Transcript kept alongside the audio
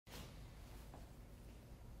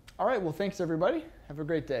All right, well, thanks, everybody. Have a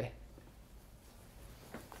great day.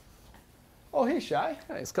 Oh, hey, Shai.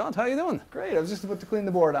 Hey, Scott, how you doing? Great. I was just about to clean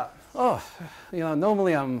the board up. Oh,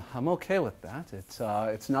 normally I'm okay with that.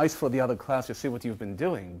 It's nice for the other class to see what you've been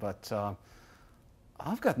doing, but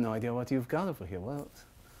I've got no idea what you've got over here. Well,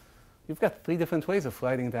 you've got 3 different ways of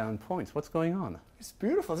writing down points. What's going on? It's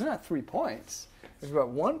beautiful. There's not 3 points. There's about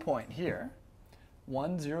 1 point here.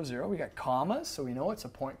 1, 0, 0. We got commas, so we know it's a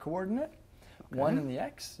point coordinate. Okay. 1 in the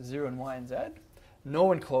x, 0 in y and z.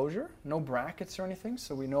 No enclosure, no brackets or anything,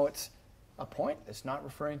 so we know it's a point. It's not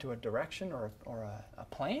referring to a direction or a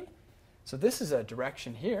plane. So this is a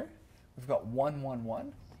direction here. We've got 1, 1,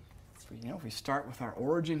 1. So if we start with our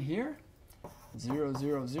origin here, 0,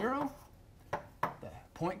 0, 0. The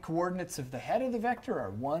point coordinates of the head of the vector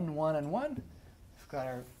are 1, 1, and 1. We've got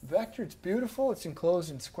our vector. It's beautiful. It's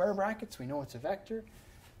enclosed in square brackets. We know it's a vector.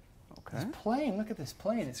 Okay. This plane, look at this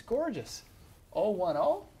plane. It's gorgeous. 0, 1,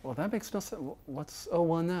 0. Well, that makes no sense. What's 0,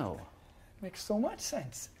 1, 0? Makes so much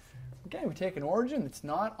sense. Again, we take an origin that's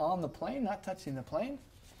not on the plane, not touching the plane,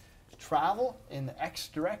 travel in the x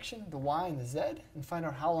direction, the y and the z, and find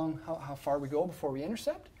out how far we go before we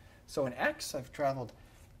intercept. So in x, I've traveled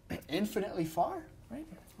infinitely far, right,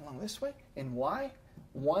 along this way. In y,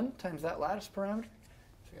 1 times that lattice parameter.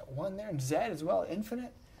 So we got 1 there, and z as well,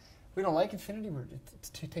 infinite. We don't like infinity.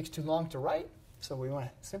 It takes too long to write, so we want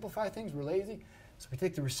to simplify things. We're lazy. So we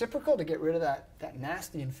take the reciprocal to get rid of that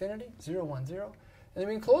nasty infinity, 0, 1, 0. And then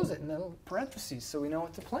we enclose it in little parentheses so we know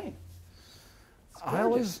it's a plane. I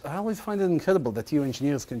always find it incredible that you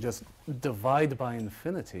engineers can just divide by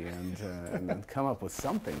infinity and come up with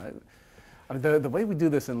something. I mean, the way we do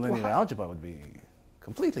this in linear algebra would be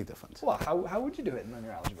completely different. Well, how would you do it in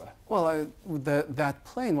linear algebra? Well, that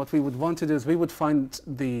plane, what we would want to do is we would find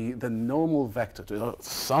the normal vector,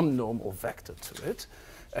 some normal vector to it.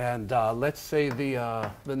 And let's say the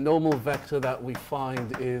normal vector that we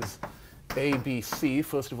find is ABC.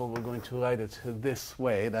 First of all, we're going to write it this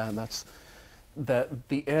way. That's that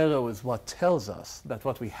the arrow is what tells us that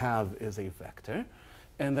what we have is a vector.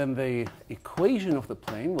 And then the equation of the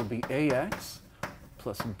plane will be AX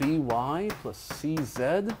plus BY plus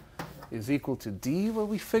CZ is equal to D, where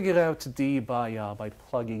we figure out D by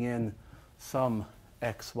plugging in some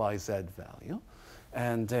X, Y, Z value.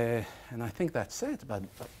 And I think that's it. But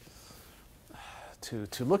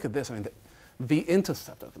to look at this, I mean, the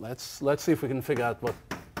intercept of it. Let's see if we can figure out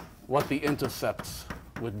what the intercepts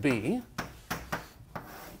would be.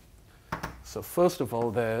 So first of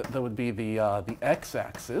all, there would be the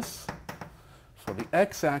x-axis. For the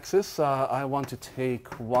x-axis, I want to take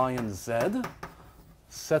y and z,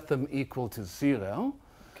 set them equal to 0,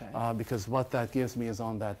 okay. Because what that gives me is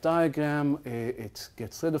on that diagram, it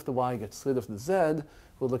gets rid of the y, gets rid of the z.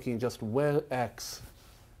 We're looking just where x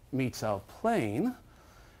meets our plane.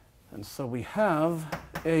 And so we have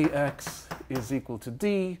AX is equal to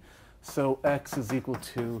D, so X is equal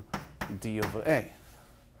to D over A.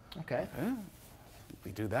 Okay. If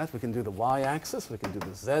we do that, we can do the y-axis, we can do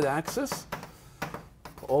the z-axis.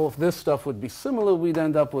 All of this stuff would be similar. We'd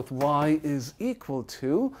end up with y is equal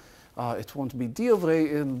to, it won't be D over A,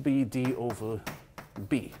 it'll be D over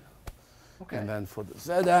B. Okay. And then for the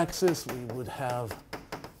z-axis, we would have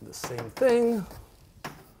the same thing.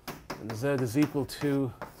 And z is equal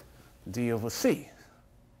to D over C.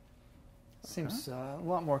 Seems a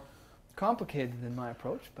lot more complicated than my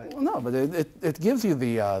approach, but well, no, but it gives you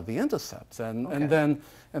the intercepts, and then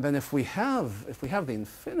if we have the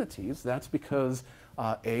infinities, that's because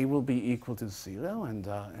A will be equal to 0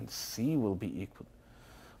 and C will be equal.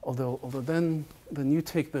 Although then you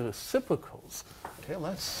take the reciprocals. Okay,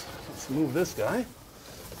 let's move this guy.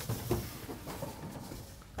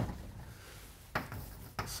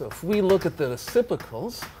 So if we look at the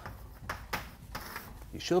reciprocals.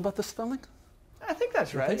 You sure about the spelling? I think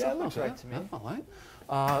that's right. Yeah, that looks right to me. All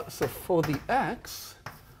right. So for the x,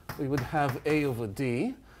 we would have A over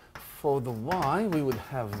D. For the y, we would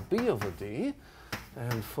have B over D.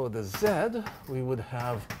 And for the z, we would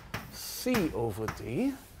have C over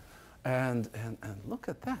D. And look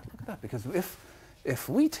at that. Because if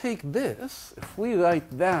we take this, if we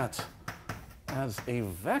write that as a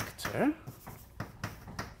vector,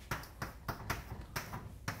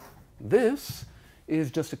 this is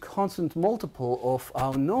just a constant multiple of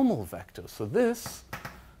our normal vector. So this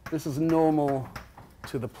is normal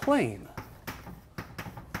to the plane,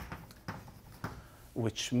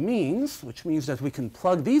 which means that we can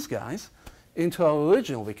plug these guys into our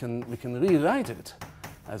original. We can rewrite it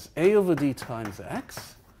as A over D times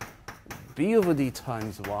x, B over D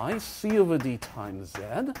times y, C over D times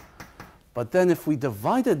z. But then if we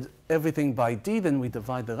divided everything by D, then we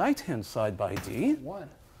divide the right-hand side by D. 1.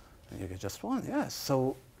 You get just 1, yes.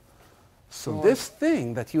 So this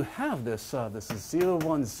thing that you have, this 0,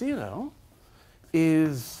 1, 0,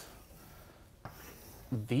 is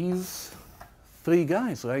these 3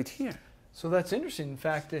 guys right here. So that's interesting. In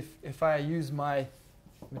fact, if I use my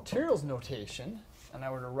materials notation and I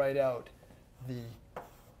were to write out the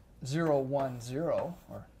 0, 1, 0,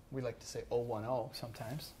 or we like to say 0, 1, 0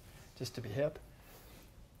 sometimes, just to be hip,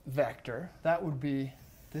 vector, that would be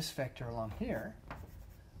this vector along here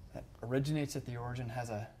that originates at the origin, has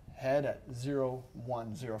a head at 0,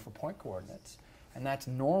 1, 0 for point coordinates, and that's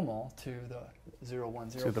normal to the 0, 1,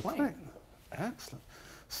 0 to the plane. plane. Excellent.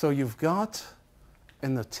 So you've got a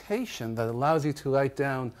notation that allows you to write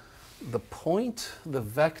down the point, the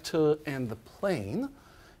vector, and the plane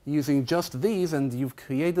using just these, and you've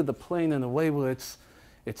created the plane in a way where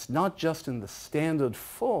it's not just in the standard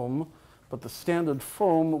form, but the standard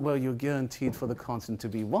form where you're guaranteed for the constant to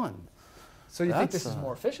be 1. So you think this is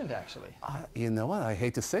more efficient, actually? You know what? I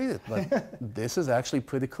hate to say it, but this is actually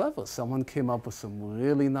pretty clever. Someone came up with some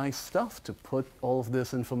really nice stuff to put all of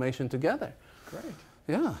this information together. Great.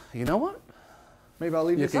 Yeah. You know what? Maybe I'll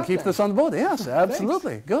leave You this can up keep then. this on board. Yes,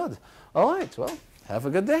 absolutely. Good. All right. Well, have a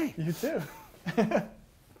good day. You too.